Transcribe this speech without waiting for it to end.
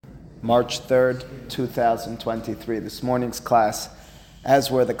March 3rd, 2023. This morning's class,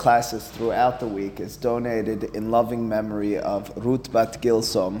 as were the classes throughout the week, is donated in loving memory of Ruth Bat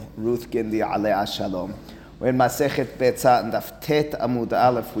Gilsom, Ruth Gindi Alea Shalom. We're in Masechet Betzah and Daf Tet Amud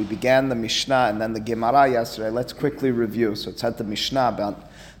Aleph. We began the Mishnah and then the Gemara yesterday. Let's quickly review. So it's at the Mishnah, about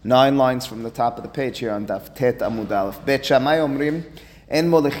 9 lines from the top of the page here on Daf Tet Amud Aleph. Bet Shammai Omrim, En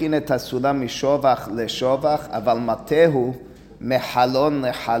molechin et hasulam mishovach leshovach, aval matehu mehalon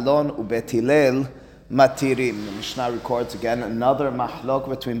lehalon ubet Hillel matirim. The Mishnah records again another mahlok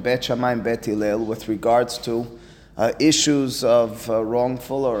between Bet Shammai and Bet Hillel with regards to issues of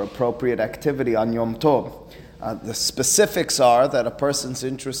wrongful or appropriate activity on Yom Tov. The specifics are that a person's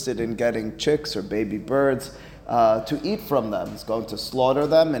interested in getting chicks or baby birds to eat from them. He's going to slaughter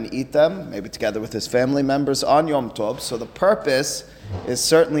them and eat them, maybe together with his family members on Yom Tov. So the purpose is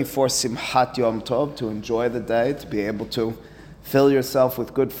certainly for Simchat Yom Tov, to enjoy the day, to be able to fill yourself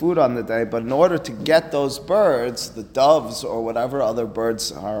with good food on the day. But in order to get those birds, the doves or whatever other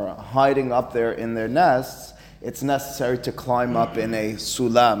birds are hiding up there in their nests, it's necessary to climb up in a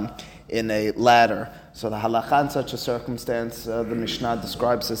sulam, in a ladder. So the halakha in such a circumstance, the Mishnah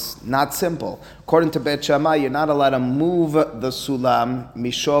describes as not simple. According to Bet Shammai, you're not allowed to move the sulam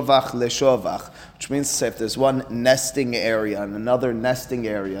mishovach leshovach, which means to say if there's one nesting area and another nesting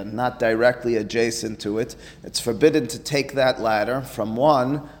area, not directly adjacent to it, it's forbidden to take that ladder from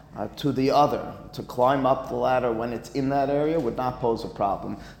one to the other. To climb up the ladder when it's in that area would not pose a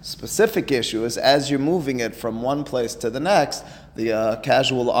problem. Specific issue is as you're moving it from one place to the next, the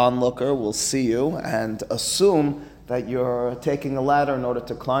casual onlooker will see you and assume that you're taking a ladder in order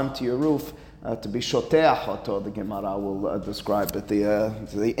to climb to your roof, to be shoteach oto, the Gemara will describe it.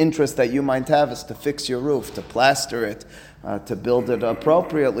 The interest that you might have is to fix your roof, to plaster it, to build it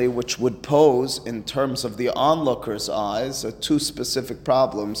appropriately, which would pose, in terms of the onlooker's eyes, two specific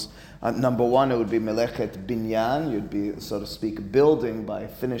problems. Number one, it would be melechet binyan. You'd be, so to speak, building by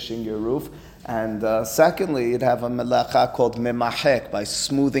finishing your roof. And secondly, you'd have a melacha called memahek, by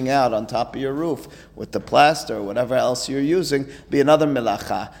smoothing out on top of your roof with the plaster or whatever else you're using, be another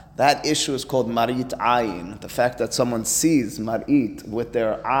melacha. That issue is called marit ayin. The fact that someone sees marit with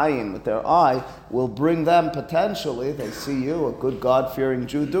their ayin, with their eye, will bring them potentially, they see you, a good God-fearing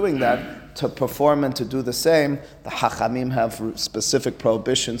Jew, doing that, to perform and to do the same. The Hachamim have specific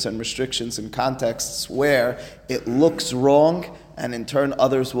prohibitions and restrictions in contexts where it looks wrong, and in turn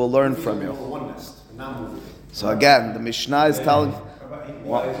others will learn from you. So again, the Mishnah is telling...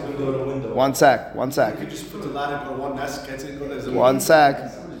 One sec. You just put the ladder and go one nest, gets it, there's a... One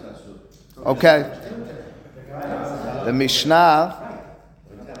sec. Okay. The Mishnah,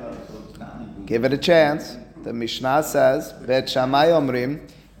 give it a chance. The Mishnah says, Bet Shammai Omrim,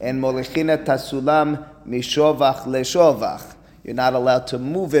 En molechin et hasulam mishovach leshovach. You're not allowed to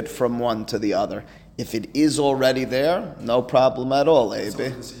move it from one to the other. If it is already there, no problem at all,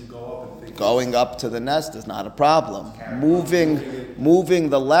 Abby. Going up to the nest is not a problem. Moving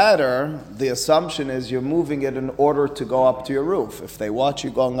the ladder, the assumption is you're moving it in order to go up to your roof. If they watch you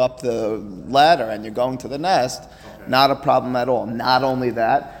going up the ladder and you're going to the nest, not a problem at all. Not only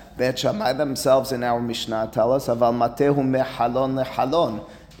that, Bet Shammai themselves in our Mishnah tell us, Aval matehu mehalon lehalon.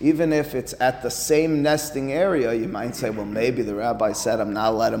 Even if it's at the same nesting area, you might say, well, maybe the rabbi said I'm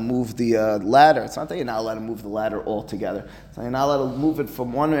not allowed to move the ladder. It's not that you're not allowed to move the ladder altogether. It's that you're not allowed to move it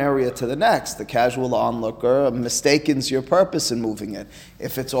from one area to the next. The casual onlooker mistakens your purpose in moving it.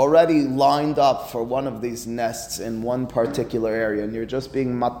 If it's already lined up for one of these nests in one particular area and you're just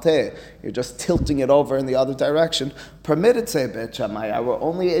being mateh, you're just tilting it over in the other direction, permitted, say Bet Shammai. Our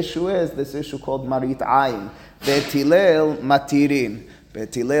only issue is this issue called marit ayin. Bet Hillel matirin.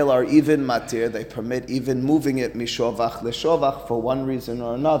 Bet Hillel are even matir, they permit even moving it mishovach leshovach for one reason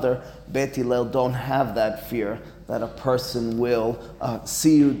or another. Bet Hillel don't have that fear that a person will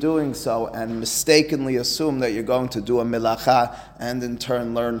see you doing so and mistakenly assume that you're going to do a melacha and in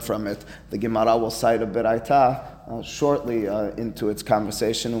turn learn from it. The Gemara will cite a beraita shortly into its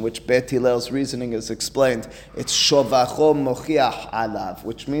conversation in which Bet Hillel's reasoning is explained. It's shovacho mochiach alav,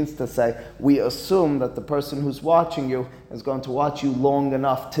 which means to say we assume that the person who's watching you is going to watch you long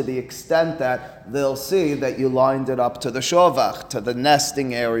enough to the extent that they'll see that you lined it up to the shovach, to the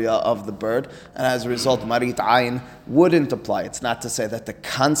nesting area of the bird, and as a result marit ayin wouldn't apply. It's not to say that the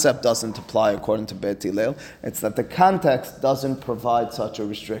concept doesn't apply according to Bet Hillel, it's that the context doesn't provide such a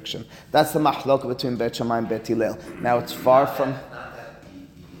restriction. That's the mahlok between Bet Shammai and Bet Hillel. Now it's far from... Not that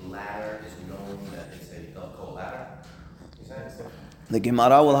the ladder is known that it's a double ladder. The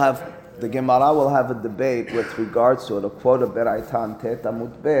Gemara will have a debate with regards to it, a quote of Beraitan Tet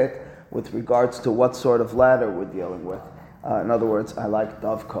Amud Bet, with regards to what sort of ladder we're dealing with. In other words, I like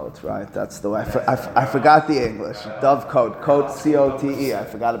dovecote, right? That's the way. I forgot the English. Dovecote, coat, C-O-T-E. I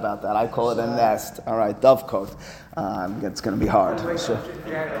forgot about that. I call it a nest. All right, dovecote. It's going to be hard. Couldn't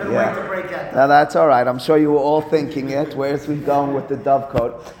wait to break that. Now that's all right. I'm sure you were all thinking it. Where's we going with the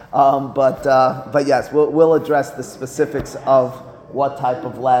dovecote? But yes, we'll address the specifics of what type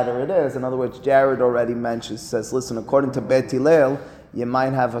of ladder it is. In other words, Jared already says, listen, according to Beit Hillel, you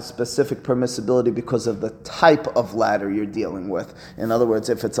might have a specific permissibility because of the type of ladder you're dealing with. In other words,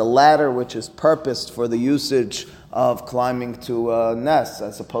 if it's a ladder which is purposed for the usage of climbing to nests,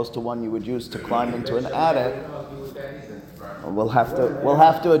 as opposed to one you would use to climb into an attic, we'll have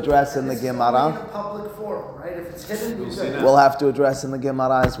to address in the Gemara. In a public forum, right? If it's hidden, We'll have to address in the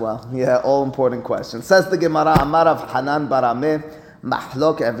Gemara as well. Yeah, all important questions. Says the Gemara, Amar Rav Hanan bar Ameh,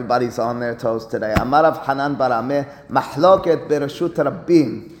 Mahlok, everybody's on their toes today. Amar Rav Hanan bar Ameh, Mahloket bereshut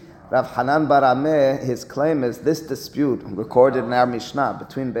Rabbim. Rav Hanan bar Ameh, his claim is this dispute recorded in our Mishnah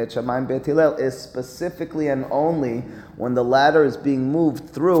between Beit Shammai and Beit Hillel is specifically and only when the ladder is being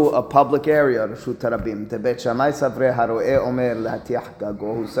moved through a public area. Reshut Rabbim. The Beit Shammai savre haroe omer latiach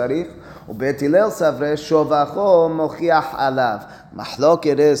gago hu sarich, uBeit Hillel savre shovacho mochiach alav. Mahlok,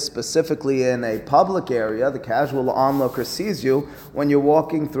 it is specifically in a public area. The casual onlooker sees you when you're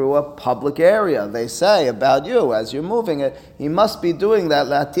walking through a public area. They say about you as you're moving it, he must be doing that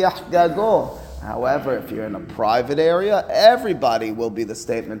latiach gago. However, if you're in a private area, everybody will be the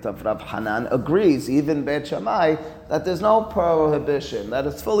statement of Rav Hanan agrees, even Beit Shammai, that there's no prohibition, that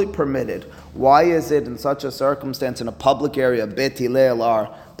it's fully permitted. Why is it in such a circumstance in a public area, Beit Hillel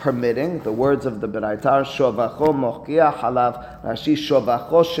are permitting? The words of the Beraitar, Shovacho mochiach halav, Rashi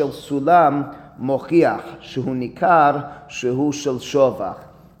Shovacho shel sulam mochiach, shehu nikar, shehu shel shovach.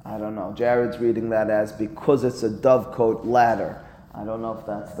 I don't know, Jared's reading that as because it's a dovecote ladder. I don't know if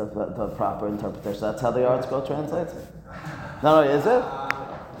that's the proper interpretation. That's how the ArtScroll translates it? No, is it?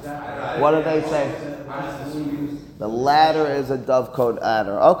 What do they say? The ladder is a dovecote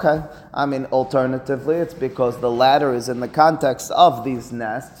adder. Okay. I mean, alternatively, it's because the ladder is in the context of these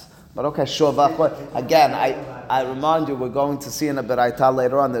nests. But okay, shovach. Again, I remind you, we're going to see in a Beraita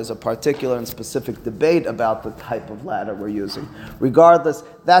later on, there's a particular and specific debate about the type of ladder we're using. Regardless,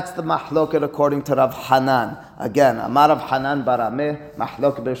 that's the mahloket according to Rav Hanan. Again, Amar Rav Hanan bar Ameh,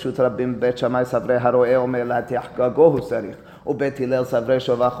 mahloket bereshut Rabbim Beit Shammai savrei haroe omer latiach gago hu sarich. uBeit Hillel savrei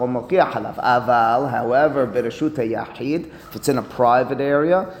shovacho mochiach halav. Aval, however, bereshut yachid, if it's in a private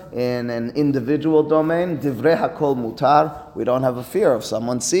area, in an individual domain, divrei hakol mutar, we don't have a fear of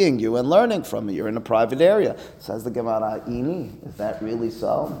someone seeing you and learning from you. You're in a private area. Says the Gemara, Ini, is that really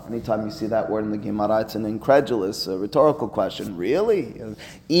so? Anytime you see that word in the Gemara, it's an incredulous, rhetorical question. Really?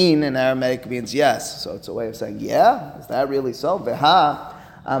 In Aramaic means yes. So it's a way of saying, yeah, is that really so? Veha,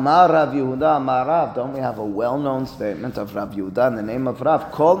 Amar Rav Yehuda, Amar Rav. Don't we have a well-known statement of Rav Yehuda in the name of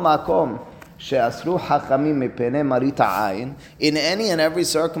Rav? Kol makom she'asru hachamim mipnei marit ha'ayin. In any and every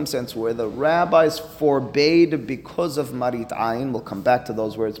circumstance where the rabbis forbade because of marit ayin, we'll come back to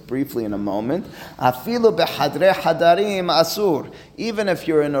those words briefly in a moment. Afilu behadrei hadarim asur. Even if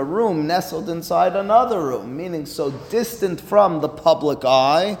you're in a room nestled inside another room, meaning so distant from the public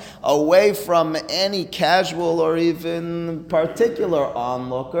eye, away from any casual or even particular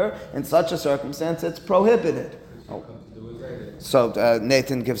onlooker, in such a circumstance, it's prohibited. So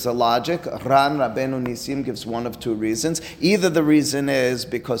Nathan gives a logic. Ran Rabbeinu Nisim gives one of two reasons. Either the reason is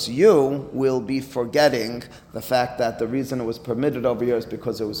because you will be forgetting the fact that the reason it was permitted over here is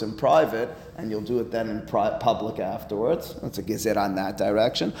because it was in private, and you'll do it then in public afterwards. That's a gezer on that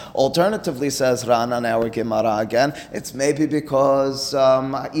direction. Alternatively, says Ran on our Gemara again, it's maybe because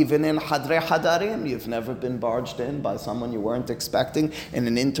even in Hadrei Hadarim, you've never been barged in by someone you weren't expecting in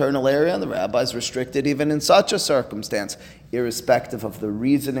an internal area. The rabbis restricted even in such a circumstance. Irrespective of the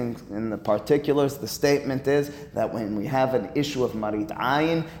reasoning in the particulars, the statement is that when we have an issue of marit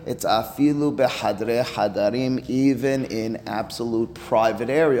ayin, it's afilu behadrei hadarim, even in absolute private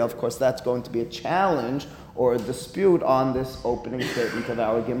area. Of course, that's going to be a challenge or a dispute on this opening statement of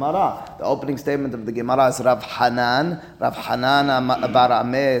our Gemara. The opening statement of the Gemara is Rav Hanan. Rav Hanan bar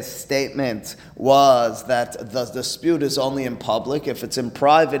Ameh's statement was that the dispute is only in public. If it's in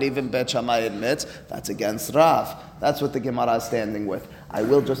private, even Beit Shammai admits, that's against Rav. That's what the Gemara is standing with. I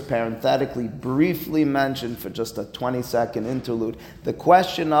will just parenthetically briefly mention for just a 20-second interlude the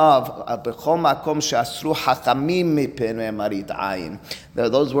question of b'chol makom she'asru hachamim mipnei marit ayin.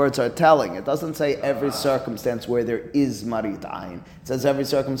 Those words are telling. It doesn't say every circumstance where there is marit ayin. It says every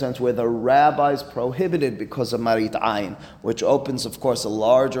circumstance where the rabbis prohibited because of marit ayin, which opens, of course, a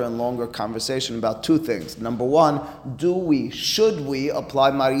larger and longer conversation about two things. Number one, should we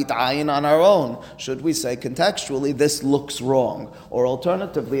apply marit ayin on our own? Should we say contextually, this looks wrong? Or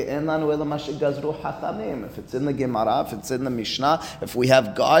alternatively, if it's in the Gemara, if it's in the Mishnah, if we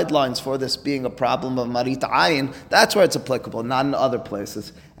have guidelines for this being a problem of marit ayin, that's where it's applicable, not in other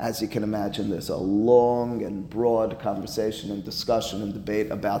places. As you can imagine, there's a long and broad conversation and discussion and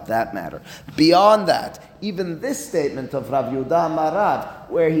debate about that matter. Beyond that, even this statement of Rav Yehuda Marav,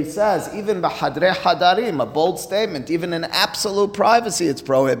 where he says, even b'hadrei hadarim, a bold statement, even in absolute privacy it's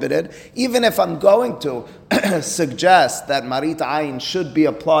prohibited, even if I'm going to suggest that marit ayin should be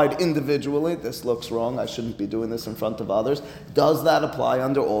applied individually, this looks wrong, I shouldn't be doing this in front of others, does that apply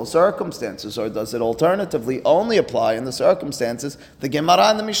under all circumstances, or does it alternatively only apply in the circumstances the Gemara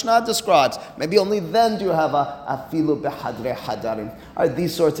and the Mishnah describes? Maybe only then do you have a afilu b'hadrei hadarim.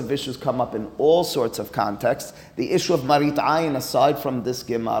 These sorts of issues come up in all sorts of contexts. The issue of marit ayin, aside from this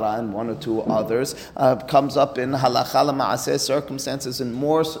Gemara and one or two others, comes up in halacha l'maaseh circumstances in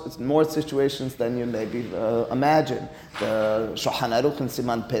more situations than you maybe imagine. The Shulchan Aruch in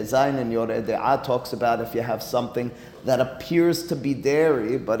Siman Pezayin in Yoreh De'ah talks about if you have something that appears to be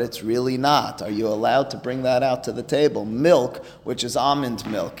dairy, but it's really not. Are you allowed to bring that out to the table? Milk, which is almond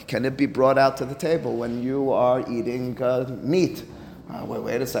milk, can it be brought out to the table when you are eating meat?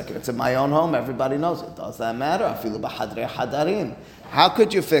 Wait a second, it's in my own home, everybody knows it. Does that matter? Afilu b'hadrei hadarim. How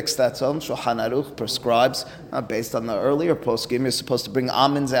could you fix that? So Shulchan Aruch prescribes, based on the earlier poskim, you're supposed to bring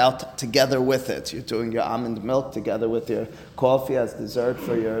almonds out together with it. You're doing your almond milk together with your coffee as dessert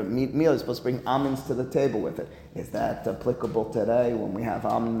for your meat meal. You're supposed to bring almonds to the table with it. Is that applicable today when we have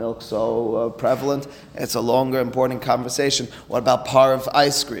almond milk so prevalent? It's a longer, important conversation. What about parv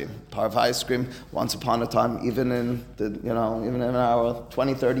ice cream? Parv ice cream, once upon a time, even in our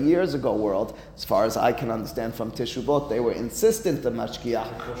 20, 30 years ago world, as far as I can understand from Teshuvot, they were insistent, the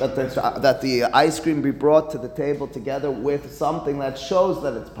mashkiach, that the ice cream be brought to the table together with something that shows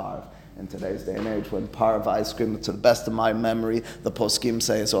that it's parv. In today's day and age, when parv ice cream, to the best of my memory, the poskim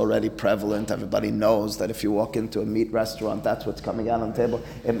say is already prevalent. Everybody knows that if you walk into a meat restaurant, that's what's coming out on the table.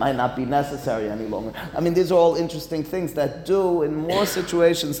 It might not be necessary any longer. I mean, these are all interesting things that do, in more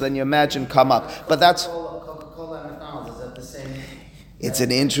situations than you imagine, come up. But that's... Coca-Cola and McDonald's, is that the same? It's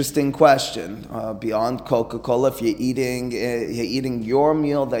an interesting question. Beyond Coca-Cola, if you're eating your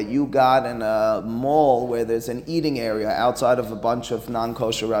meal that you got in a mall where there's an eating area outside of a bunch of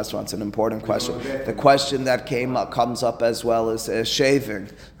non-kosher restaurants, an important question. The question that comes up as well is shaving.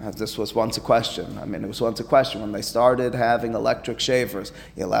 This was once a question. It was once a question. When they started having electric shavers,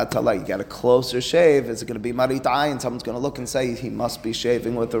 you're allowed to you get a closer shave. Is it going to be marit ayin? Someone's going to look and say he must be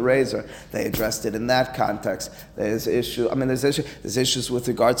shaving with a razor. They addressed it in that context. There's issues with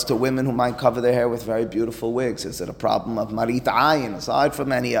regards to women who might cover their hair with very beautiful wigs. Is it a problem of marit ayin aside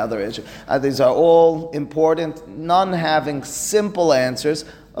from any other issue? These are all important, none having simple answers,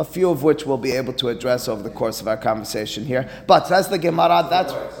 a few of which we'll be able to address over the course of our conversation here. But says the Gemara,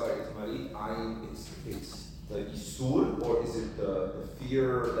 that's... Sorry, it's marit ayin, it's the isur, or is it the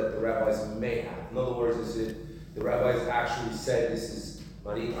fear that the rabbis may have? In other words, is it the rabbis actually said this is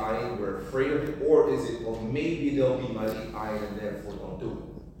marit ayin, we're afraid of it, or is it, well, maybe there'll be marit ayin and therefore don't do it?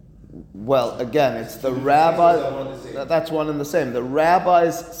 Well, again, it's the rabbis. That's one and the same. The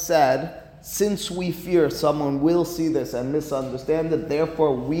rabbis said, since we fear someone will see this and misunderstand it,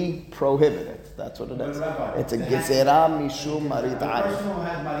 therefore we prohibit it. That's what it is. It's a gezerah mishum marit The ayin. person who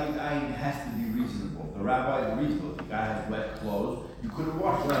has marit ayin has to be reasonable. The rabbi is reasonable. If the guy has wet clothes, you could have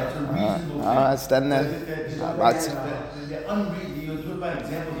washed it. That's a reasonable thing.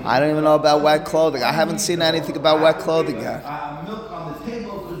 I don't even know about wet clothing. I haven't seen anything about wet clothing yet. Milk on the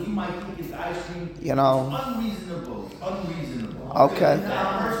table because you might think it's ice cream. Unreasonable. Okay.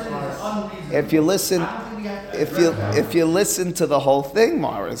 If you listen to the whole thing,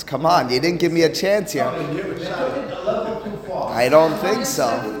 Morris, come on, you didn't give me a chance here. I don't think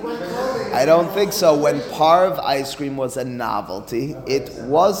so. When parv ice cream was a novelty, it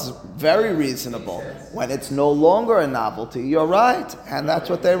was very reasonable. When it's no longer a novelty, you're right, and that's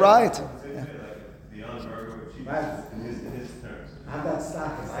what they write.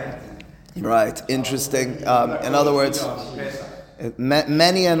 Right, interesting. In other words,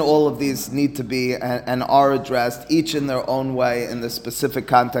 many and all of these need to be and are addressed, each in their own way in the specific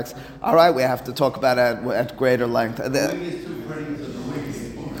context. All right, we have to talk about it at greater length.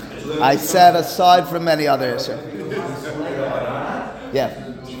 I said aside from any other issue. Yeah.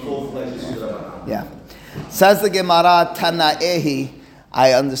 Yeah. Says the Gemara, Tana'ehi,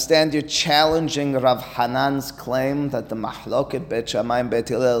 I understand you're challenging Rav Hanan's claim that the Mahloket Beit Shammai and Beit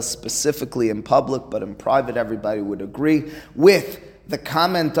Hillel specifically in public, but in private everybody would agree with the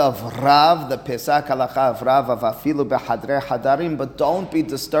comment of Rav, the Pesach Halacha of Rav, of Afilu Behadrei Hadarim, but don't be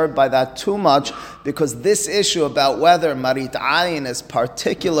disturbed by that too much, because this issue about whether Marit Ayin is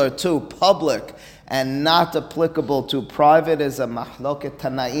particular to public and not applicable to private is a Mahloket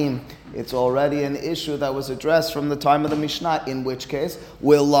Tanaim. It's already an issue that was addressed from the time of the Mishnah, in which case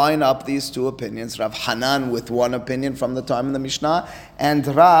we'll line up these two opinions, Rav Hanan with one opinion from the time of the Mishnah, and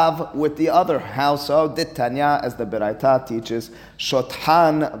Rav with the other. How so? Ditanya, as the Beraita teaches,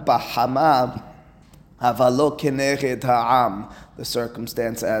 Shothan Bahama Avalo Keneged Ha'am. The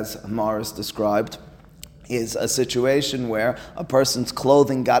circumstance, as Morris described, is a situation where a person's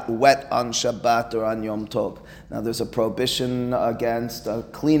clothing got wet on Shabbat or on Yom Tov. Now there's a prohibition against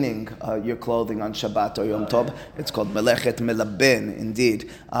cleaning your clothing on Shabbat or Yom Tov. It's called Melechet Melabin, indeed.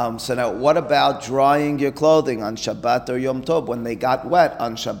 So now what about drying your clothing on Shabbat or Yom Tov when they got wet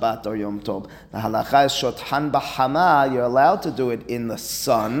on Shabbat or Yom Tov? The halacha is Shothan Bahama, you're allowed to do it in the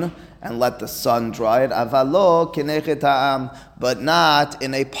sun and let the sun dry it. Avalo kinechet ha'am, but not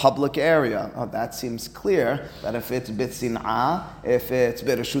in a public area. Oh, that seems clear, that if it's bitzin'ah, if it's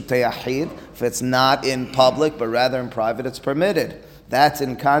bireshut yachid, if it's not in public, but rather in private, it's permitted. That's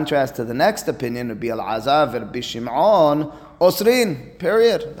in contrast to the next opinion, Rabbi Elazar and Rabbi Shimon, Osrin,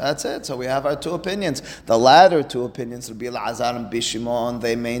 period. That's it. So we have our two opinions. The latter two opinions, Rabbi Elazar and Bishimon,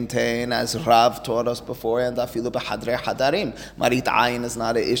 they maintain, as Rav taught us before, and Afilu Behadrei Hadarim. Marit Ayin is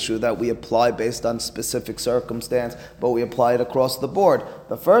not an issue that we apply based on specific circumstance, but we apply it across the board.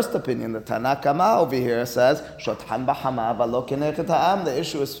 The first opinion, the Tanakama over here says, Shothan Bahama Valo Kenechet Ha'am. The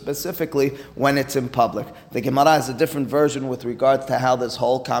issue is specifically when it's in public. The Gemara has a different version with regards to how this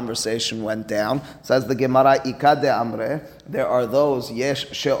whole conversation went down. Says the Gemara, Ika de Amre. There are those,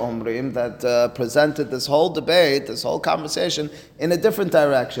 Yesh She'omrim, that presented this whole debate, this whole conversation, in a different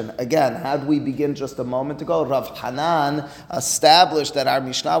direction. Again, how did we begin just a moment ago? Rav Hanan established that our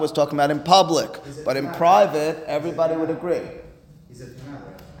Mishnah was talking about in public, but in private, everybody would agree.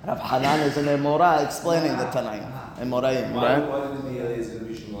 Rav Hanan is in Emora explaining the Tanaim. Emoraim, right? Why did the Eliezer and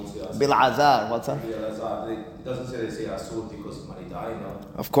Rishon say Asur? Bil'azar, what's that? It doesn't say they say Asur because of Marit Ayin, no?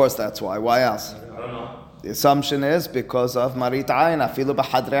 Of course that's why. Why else? I don't know. The assumption is because of Marit Ayin, Afilu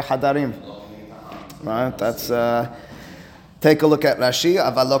Behadrei Hadarim. Right? That's, take a look at Rashi,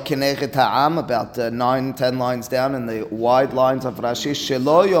 Avalo Kenechet Ha'am, about 9-10 lines down in the wide lines of Rashi,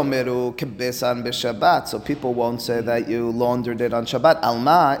 Shelo Yomeru Kebesan B'Shabbat. So people won't say that you laundered it on Shabbat.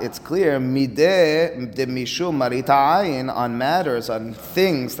 Alma, it's clear, Mideh de Mishu Marit Ayin, on matters, on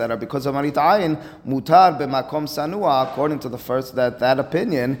things that are because of Marit Ayin, Mutar B'Makom Sanua, according to the first, that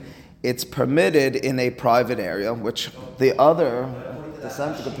opinion, it's permitted in a private area, which the other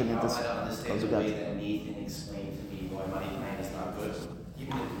dissenting opinion I don't understand the way that Nathan explained to me why Marit Ayin is not good.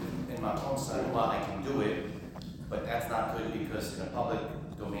 Even in my own side, well, I can do it, but that's not good because in a public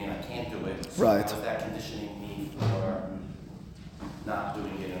domain I can't do it. So Right. how is that conditioning me for not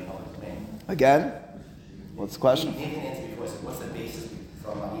doing it in a public domain? Again, what's the question? Nathan answered before, so what's the basis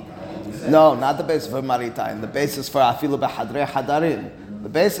for Marit Ayin? No, not the basis for Marit Ayin. The basis for Afilu Behadrei Hadarim. The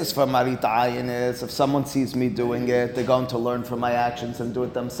basis for Marit Ayin is if someone sees me doing it, they're going to learn from my actions and do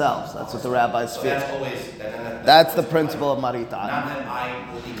it themselves. That's what the rabbis So feel. that's always, That's the principle of Marit Ayin. Not that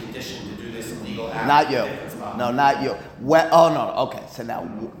I will be conditioned to do this illegal act. Not you. Different spot. No, not you. No. Okay, so now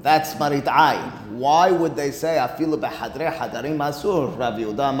that's Marit Ayin. Why would they say Afilu Behadrei Hadarim Asur? Rav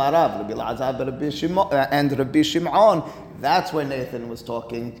Yehuda Amarav, Rabbi Elazar Rabbi Shimon, and Rabbi Shimon. That's where Nathan was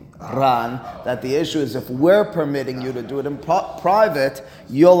talking, Ran, that the issue is if we're permitting you to do it in private,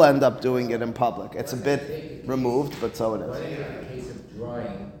 you'll end up doing it in public. It's a bit removed, but so it What is. in the case of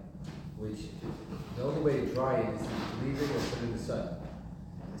drying, which the only way to dry it is to leave it or put it in the sun,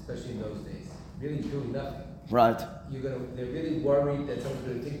 especially in those days. Really doing nothing. Right. They're really worried that someone's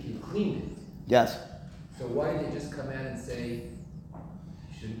going to think you cleaned it. Yes. So why did they just come out and say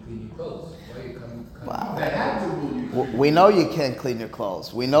you shouldn't clean your clothes? Why you come? Wow. They had to rule you. We know you can't clean your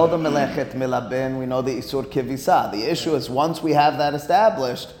clothes. We know the melechet milabin. We know the isur kivisa. The issue is once we have that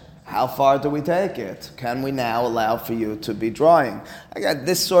established, how far do we take it? Can we now allow for you to be drying? Again,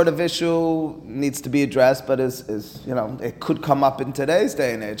 this sort of issue needs to be addressed, but is it could come up in today's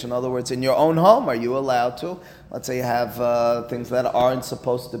day and age. In other words, in your own home, are you allowed to Let's say you have things that aren't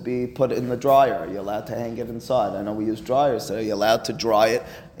supposed to be put in the dryer. You're allowed to hang it inside. I know we use dryers, so you're allowed to dry it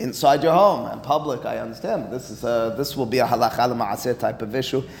inside your home and public. I understand. This will be a halacha l'ma'aseh type of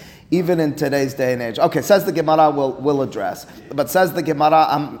issue, even in today's day and age. Okay, says the Gemara, we'll address. But says the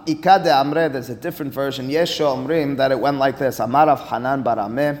Gemara, Ikad Amre, there's a different version. Yesho Omrim, that it went like this. Amarav Hanan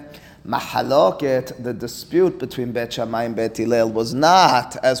Barameh. Mahaloket, the dispute between Bet Shammai and Bet Hillel was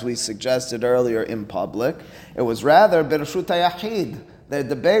not, as we suggested earlier, in public. It was rather Bereshut HaYachid. The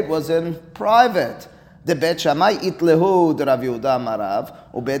debate was in private. The Bet Shammai itlehu de Rav Yehuda Marav,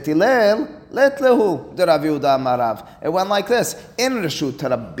 u Bet Hillel letlehu de Rav Yehuda Marav. It went like this: in Reshut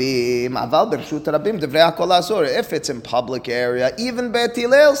Rabim, aval Bereshut Rabim devrei hakol asur. If it's in public area, even Bet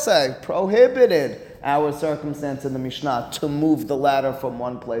Hillel say prohibited. Our circumstance in the Mishnah to move the ladder from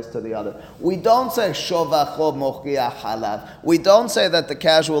one place to the other. We don't say shovacho mochiyah halav. We don't say that the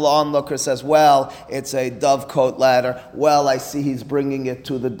casual onlooker says, well, it's a dovecote ladder. Well, I see he's bringing it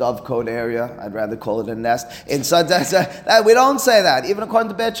to the dovecote area. I'd rather call it a nest. Inside that, we don't say that. Even according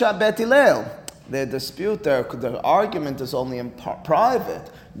to Bet Hillel, their dispute, their argument is only in private.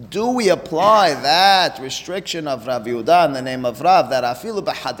 Do we apply that restriction of Rav Yehuda in the name of Rav, that afilu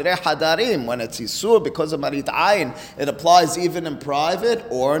b'hadrei hadarim, when it's isur because of marit ayin, it applies even in private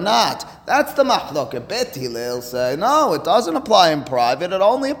or not? That's the mahloket. Bet Hillel say, no, it doesn't apply in private, it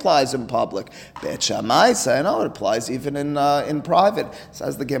only applies in public. Bet Shammai say, no, it applies even in private.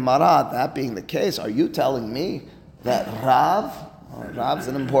 Says the Gemara, that being the case, are you telling me that Rav's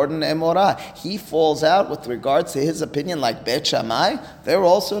an important emorah. He falls out with regards to his opinion like Bet Shammai. They're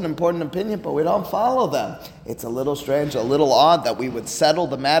also an important opinion, but we don't follow them. It's a little strange, a little odd that we would settle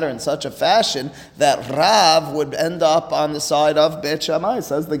the matter in such a fashion that Rav would end up on the side of Bet Shammai.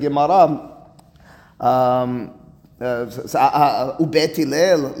 Says the Gemara. ובית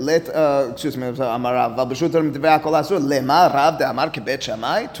הלל, אמר רב בשו"ת מדברי הכל אסור, למה רב דאמר כבית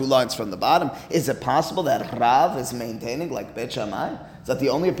שמאי? 2 lines from the bottom. Is it possible that Rav is maintaining like Bet Shammai? Is that the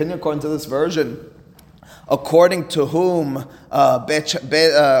only opinion according to this version? According to whom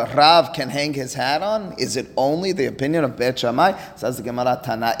Rav can hang his hat on? Is it only the opinion of Bet Shammai? Says the Gemara,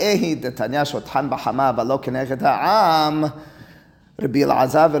 Tana'ehi detanya shothan b'hama v'lo kenechet ha'am. Rabbi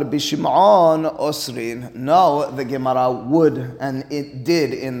Elazar, Rabbi Shimon, Osrin. No, the Gemara would, and it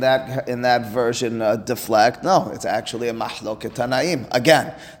did in that version deflect. No, it's actually a mahloket tanaim.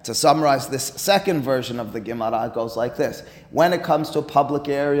 Again, to summarize this second version of the Gemara, it goes like this. When it comes to a public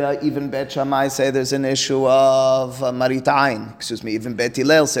area, even Bet Shammai say there's an issue of marit ayin. Even Bet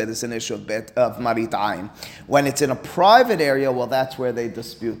Hillel say there's an issue of marit ayin. When it's in a private area, well, that's where they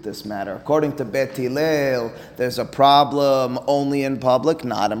dispute this matter. According to Bet Hillel, there's a problem only in public,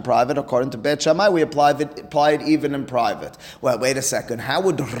 not in private. According to Bet Shammai, we apply it even in private. Well, wait a second. How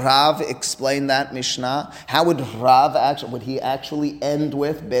would Rav explain that Mishnah? How would Rav would he actually end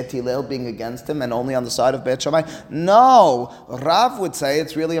with Bet Hillel being against him and only on the side of Bet Shammai? No. Rav would say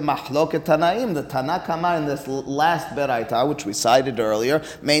it's really a mahloket tanaim. The Tana Kama in this last beraita, which we cited earlier,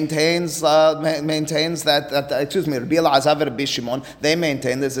 maintains that Rabbi Elazar and Rabbi Shimon, they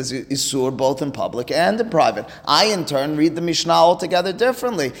maintain this as isur both in public and in private. I in turn read the Mishnah altogether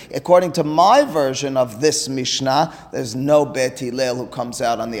differently. According to my version of this Mishnah, there's no Bet Hillel who comes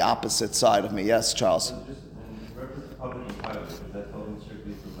out on the opposite side of me. Yes, Charles.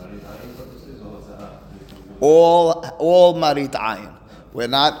 All marit ayin. We're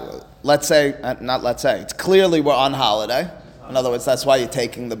not, it's clearly we're on holiday. In other words, that's why you're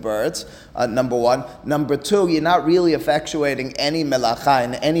taking the birds, number one. Number two, you're not really effectuating any melacha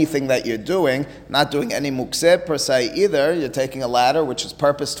in anything that you're doing, not doing any mukseh per se either. You're taking a ladder which is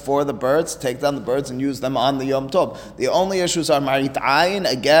purposed for the birds, take down the birds and use them on the Yom Tov. The only issues are marit ayin,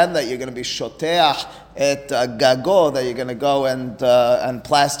 again, that you're going to be shoteach at gago, that you're going to go and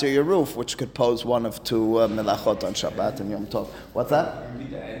plaster your roof, which could pose one of 2 melachot on Shabbat and Yom Tov. What's that?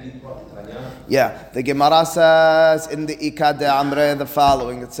 Yeah, the Gemara says in the Ikad Amre the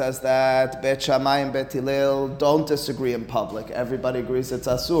following. It says that Bet Shammai and Bet Hillel don't disagree in public. Everybody agrees it's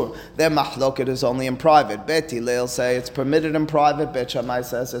asur. Their mahloket is only in private. Bet Hillel say it's permitted in private. Bet Shammai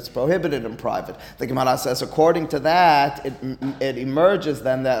says it's prohibited in private. The Gemara says according to that, it emerges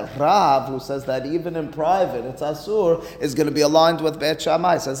then that Rav, who says that even in private it's asur, is going to be aligned with Bet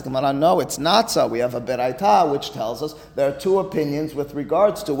Shammai. Says the Gemara, no, it's not so. We have a beraita which tells us there are 2 opinions with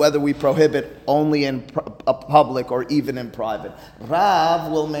regards to whether we prohibit only in public or even in private.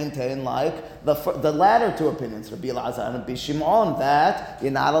 Rav will maintain like the latter 2 opinions, Rabbi Elazar and Rabbi Shimon, that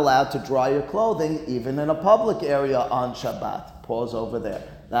you're not allowed to dry your clothing even in a public area on Shabbat. pause over there.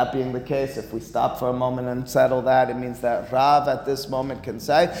 That being the case, if we stop for a moment and settle that, it means that Rav at this moment can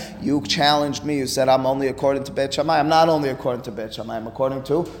say, you challenged me, you said I'm only according to Beit Shammai. I'm not only according to Beit Shammai, I'm according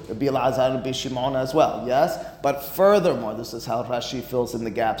to Rabbi Elazar and Rabbi Shimon as well, yes? But furthermore, this is how Rashi fills in the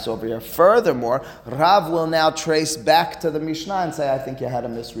gaps over here. Furthermore, Rav will now trace back to the Mishnah and say, I think you had a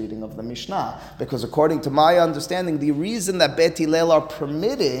misreading of the Mishnah. Because according to my understanding, the reason that Beit Hillel are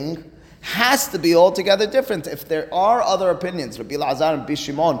permitting has to be altogether different. If there are other opinions, Rabbi Elazar and Rabbi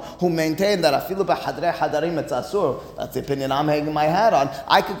Shimon, who maintain that afilu b'hadrei hadarim it's asur, that's the opinion I'm hanging my hat on,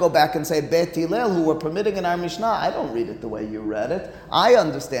 I could go back and say Beit Hillel, who were permitting in our Mishnah, I don't read it the way you read it. I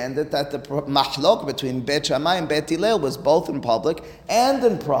understand it that the mahlok between Beit Shammai and Beit Hillel was both in public and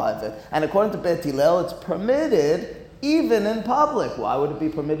in private. And according to Beit Hillel, it's permitted even in public. Why would it be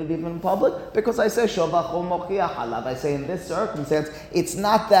permitted even in public? Because I say shovach or mochiach halav. I say in this circumstance, it's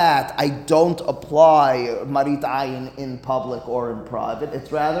not that I don't apply marit ayin in public or in private.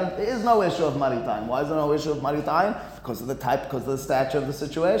 It's rather, there is no issue of marit ayin. Why is there no issue of marit ayin? Because of the type, because of the stature of the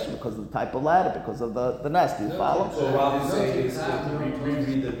situation, because of the type of ladder, because of the nest. Do you follow? So Rav is saying is to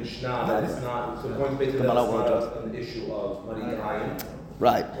reread the Mishnah, that it's not, so going to Beit Hillel, it's not an issue of marit ayin.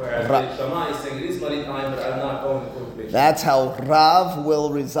 Right. Whereas Beit Shammai is saying it is marit ayin, but I'm not going to Beit Shammai. That's how Rav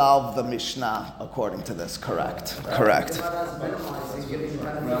will resolve the Mishnah according to this. Correct. Correct.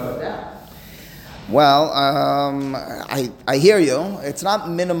 Well, I hear you. It's not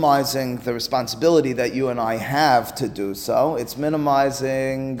minimizing the responsibility that you and I have to do so. It's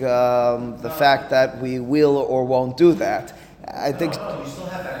minimizing the fact that we will or won't do that. I think. No, you still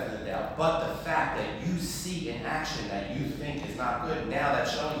have benefit of the doubt. But the fact that you see an action that you think is not good, now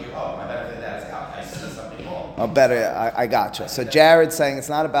that's showing you, oh, my benefit of that is out. I said something wrong. Oh, better. I gotcha. So Jared's saying it's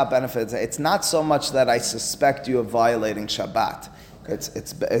not about benefits. It's not so much that I suspect you of violating Shabbat.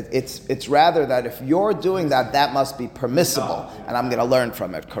 It's rather that if you're doing that, that must be permissible, and I'm going to learn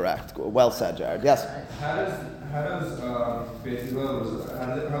from it. Correct. Well said, Jared. Yes. How does Beit Hillel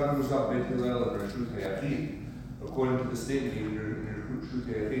resolve Beit Hillel and Reshut Hayachid? According to the statement, in Reshut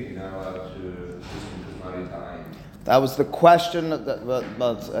Hayachid, you're not allowed to listen to marit ayin. That was the question.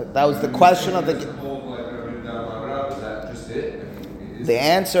 That was the question of the. Is that just it? The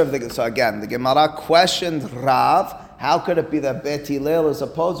answer of the. So again, the Gemara questioned Rav. How could it be that Beit Hillel is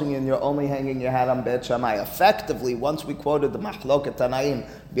opposing you and you're only hanging your hat on Beit Shammai? Effectively, once we quoted the Mahloket Tanaim,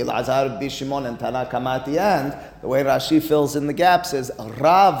 Bilazar, Bishimon, and Tanakama at the end, the way Rashi fills in the gaps is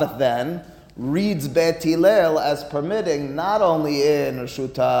Rav then reads Beit Hillel as permitting not only in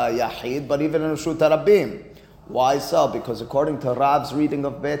Reshuta Yahid, but even in Reshuta Rabim. Why so? Because according to Rav's reading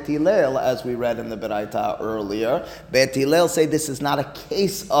of Beit Hillel, as we read in the Beraita earlier, Beit Hillel say this is not a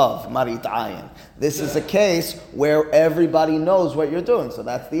case of marit ayin. This is a case where everybody knows what you're doing. So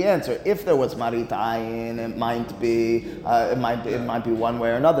that's the answer. If there was marit ayin, it might be one way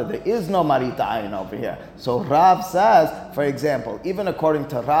or another. There is no marit ayin over here. So Rav says, for example, even according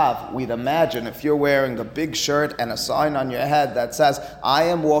to Rav, we'd imagine if you're wearing a big shirt and a sign on your head that says, I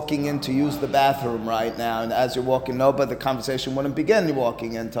am walking in to use the bathroom right now, and as you're walking, but the conversation wouldn't begin you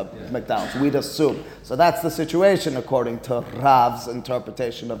walking into McDonald's. We'd assume. So that's the situation according to Rav's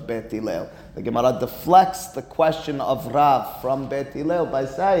interpretation of Beit Hillel. The Gemara deflects the question of Rav from Beit Hillel by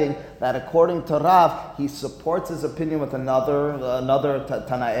saying that according to Rav, he supports his opinion with another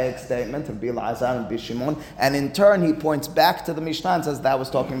Tanaic statement of Bilazar and Bishimon, and in turn he points back to the Mishnah and says that was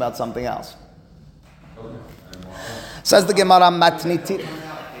talking about something else. Says the Gemara Matniti.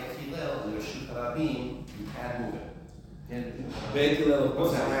 Beit Hillel, of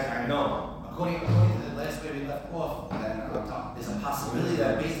course, no. According to the last way we left off, then there's a possibility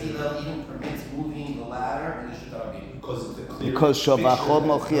that Beit Hillel even permits moving the ladder in the Shutarabim. Because Shovachot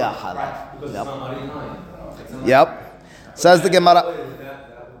Mochiach Halav. Right, because it's not marit ayin. Yep. Says the Gemara. That would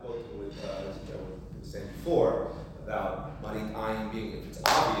go to what we were saying before about marit ayin being, if it's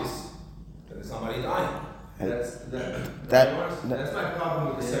obvious, then it's not marit ayin. That's my problem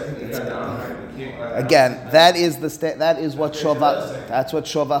with the second thing. Again, that is what Shovach. That's what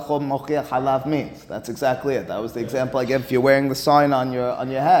Shovachot Mochiach Halav means. That's exactly it. That was the example again. If you're wearing the sign on your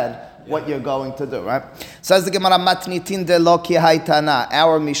head, what you're going to do, right? Says the Gemara, Matnitin de lo ki haytana.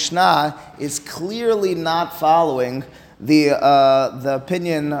 Our Mishnah is clearly not following the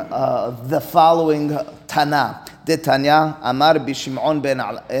opinion, the following Tana. Tanya Amar Bishimon ben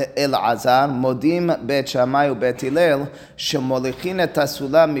Elazar Modim Beit Shammai uBeit Hillel shemolichin et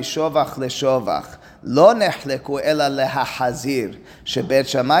hasula mishovach leshovach lo nehleku ela lehahazir shebeit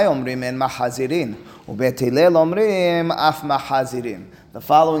Shammai omrim en mahazirin uBeit Hillel omrim af mahazirin. The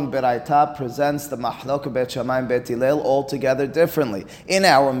following Beraita presents the Mahloket Bet Shammai and Bet Hillel altogether differently. In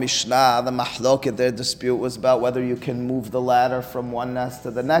our Mishnah, the Mahloket, their dispute was about whether you can move the ladder from one nest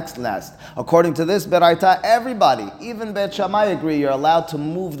to the next nest. According to this Beraita, everybody, even Bet Shammai, agree you're allowed to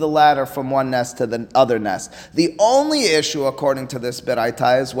move the ladder from one nest to the other nest. The only issue, according to this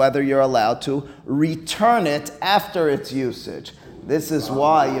Beraita, is whether you're allowed to return it after its usage. This is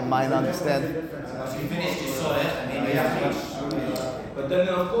why you might understand. But then,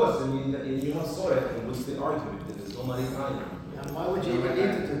 of course, you have soil, and what's the argument? There's no money behind it. And why would you even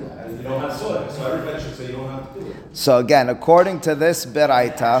need to do that? You don't have soil, so everybody should say you don't have to do it. So again, according to this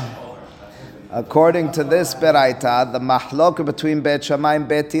Beraita, the mahlok between Bet Shammai and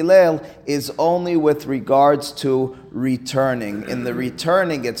Bet Hillel is only with regards to returning. In the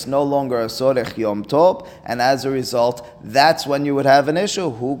returning, it's no longer a sorech yom tov, and as a result, that's when you would have an issue.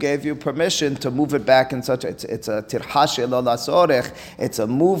 Who gave you permission to move it back in such? It's a tirha shelo lasorech. It's a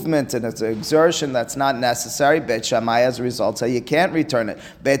movement and it's an exertion that's not necessary. Bet Shammai, as a result, say you can't return it.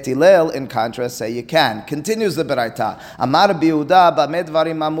 Bet Hillel, in contrast, say you can. Continues the Beraita. Amar Rabbi Yehuda b'meh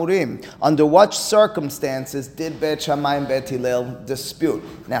dvarim amurim. Under what circumstances did Bet Shammai and Bet Hillel dispute?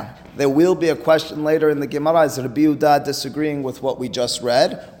 Now, there will be a question later in the Gemara. Is Rabbi Yehuda disagreeing with what we just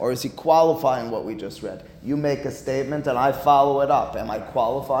read, or is he qualifying what we just read? You make a statement and I follow it up. Am I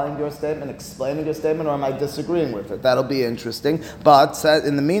qualifying your statement, explaining your statement, or am I disagreeing with it? That'll be interesting. But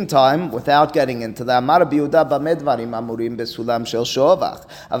in the meantime, without getting into that, Amar Rabbi Yehuda b'meh dvarim amurim besulam shel shovach,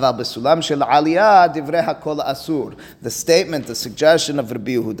 aval besulam shel aliyah divrei hakol asur. The statement, the suggestion of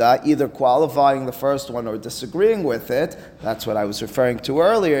Rabbi Yehuda, either qualifying the first one or disagreeing with it, that's what I was referring to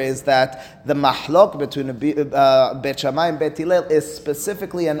earlier, is that the mahlok between Bet Shammai and Bet Hillel is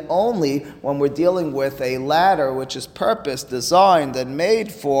specifically and only when we're dealing with a ladder which is purpose designed and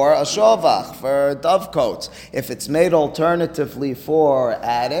made for a shovach, for dovecotes. If it's made alternatively for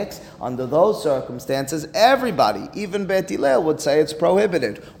attics, under those circumstances, everybody, even Bet Hillel, would say it's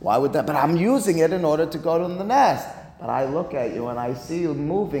prohibited. Why would that? But I'm using it in order to go to the nest. But I look at you and I see you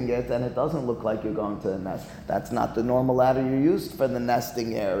moving it and it doesn't look like you're going to the nest. That's not the normal ladder you used for the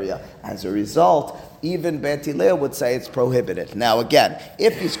nesting area. As a result, even Bet Hillel would say it's prohibited. Now again,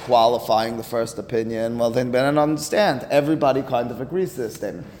 if he's qualifying the first opinion, well then I don't understand. Everybody kind of agrees to this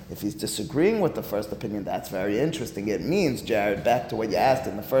statement. If he's disagreeing with the first opinion, that's very interesting. It means, Jared, back to what you asked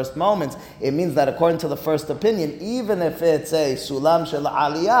in the first moments, it means that according to the first opinion, even if it's a sulam shel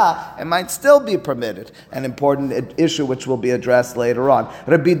aliyah, it might still be permitted. An important issue which will be addressed later on.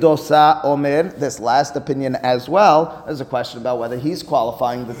 Rabbi Dosa Omer, this last opinion as well, there's a question about whether he's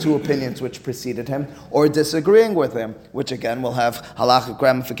qualifying the two opinions which preceded him or disagreeing with him, which again will have halachic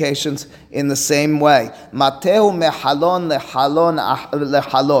ramifications in the same way. Matehu mehalon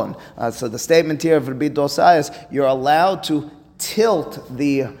lehalon. So the statement here of Rabbi Dosa is you're allowed to tilt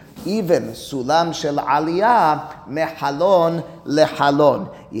the even sulam shel aliyah mehalon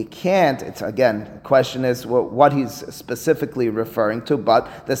lehalon. You can't. It's again, the question is what he's specifically referring to,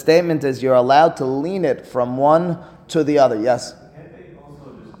 but the statement is you're allowed to lean it from one to the other. Yes. Can't they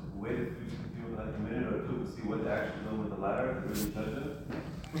also just wait a few like a minute or two to see what they actually done with the ladder and really touch it?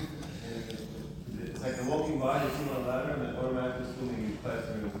 It's like they're walking by, you see on a ladder, and then automatically assuming he's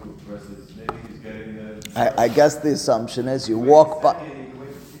passing a group versus maybe he's getting there. I guess the assumption is you walk by.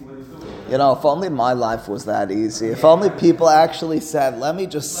 You know, if only my life was that easy. If only people actually said, let me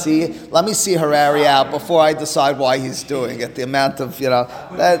see Harari out before I decide why he's doing it. The amount of,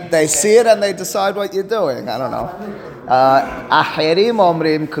 they see it and they decide what you're doing. I don't know. Ahirim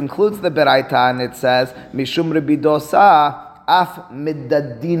Omrim concludes the Beraita and it says, Mishum Rabbi Dosa af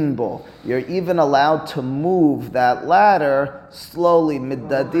middadin bo. You're even allowed to move that ladder slowly.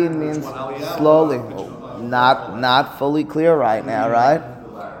 Middadin means slowly. Not fully clear right now, right?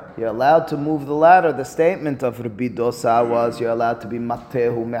 You're allowed to move the ladder. The statement of Rabbi Dosa was you're allowed to be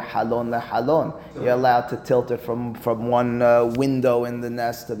matehu mehalon lehalon. You're allowed to tilt it from one window in the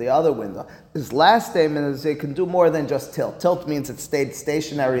nest to the other window. His last statement is you can do more than just tilt. Tilt means it stayed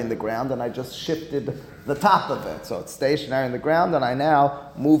stationary in the ground and I just shifted the top of it. So it's stationary in the ground and I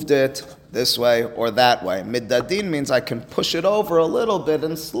now moved it this way or that way. Middadin means I can push it over a little bit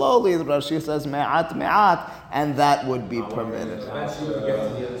and slowly, Rashi says, me'at, and that would be permitted.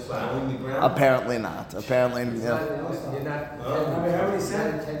 Apparently not. Apparently, You're not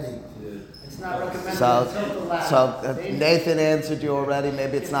intending to not recommended until the last. Nathan answered you already.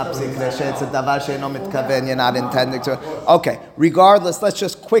 Maybe it's not psik reshe. It's a davar she'eno mitkaven. You're not intending to. Okay. Regardless, let's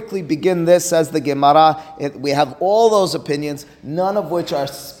just quickly begin this. Says the Gemara. We have all those opinions, none of which are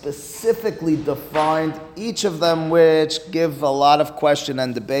specifically defined. Each of them which give a lot of question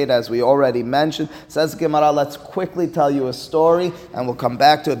and debate, as we already mentioned. Says the Gemara. Let's quickly tell you a story, and we'll come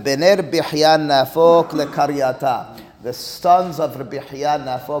back to it. Bener Bihyan Nafok leKaryata. The sons of Rabbi Hiyad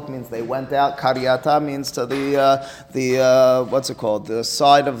Nafok means they went out. Karyata means to the what's it called? The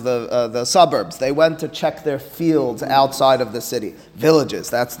side of the suburbs. They went to check their fields outside of the city, villages.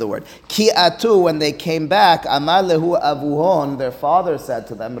 That's the word. Ki atu, when they came back, Amar lehu avuhon. Their father said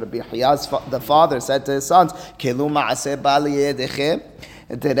to them, Rabbi Hiyad's the father said to his sons, Kelu ma'aseh bali yedechem.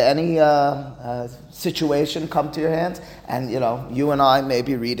 Did any situation come to your hands? And you and I may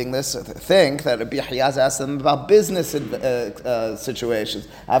be reading this, think that Rabbi Hiyaz asked them about business situations.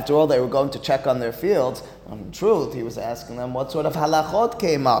 After all, they were going to check on their fields. In truth, he was asking them what sort of halachot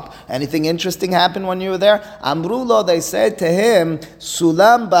came up. Anything interesting happened when you were there? Amrulo, they said to him,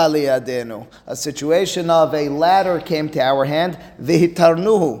 Sulam bali adenu. A situation of a ladder came to our hand,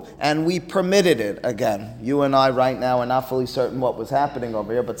 vihitarnuhu, and we permitted it. Again, you and I right now are not fully certain what was happening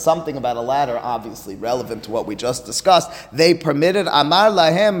over here, but something about a ladder, obviously relevant to what we just discussed. They permitted. Amar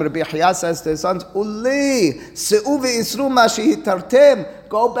lahem, Rabbi Hiyaz says to his sons, Uli, se'u ve'isru ma shehitartem.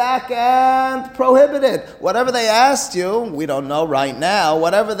 Go back and prohibit it. Whatever they asked you, we don't know right now,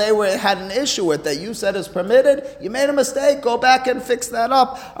 whatever they had an issue with that you said is permitted, you made a mistake, go back and fix that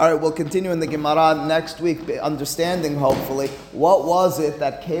up. All right, we'll continue in the Gemara next week, understanding, hopefully, what was it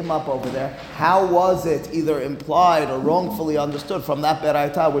that came up over there? How was it either implied or wrongfully understood from that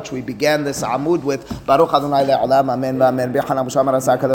Beraita, which we began this Amud with. Baruch Adonai le'olam, amen v'amen.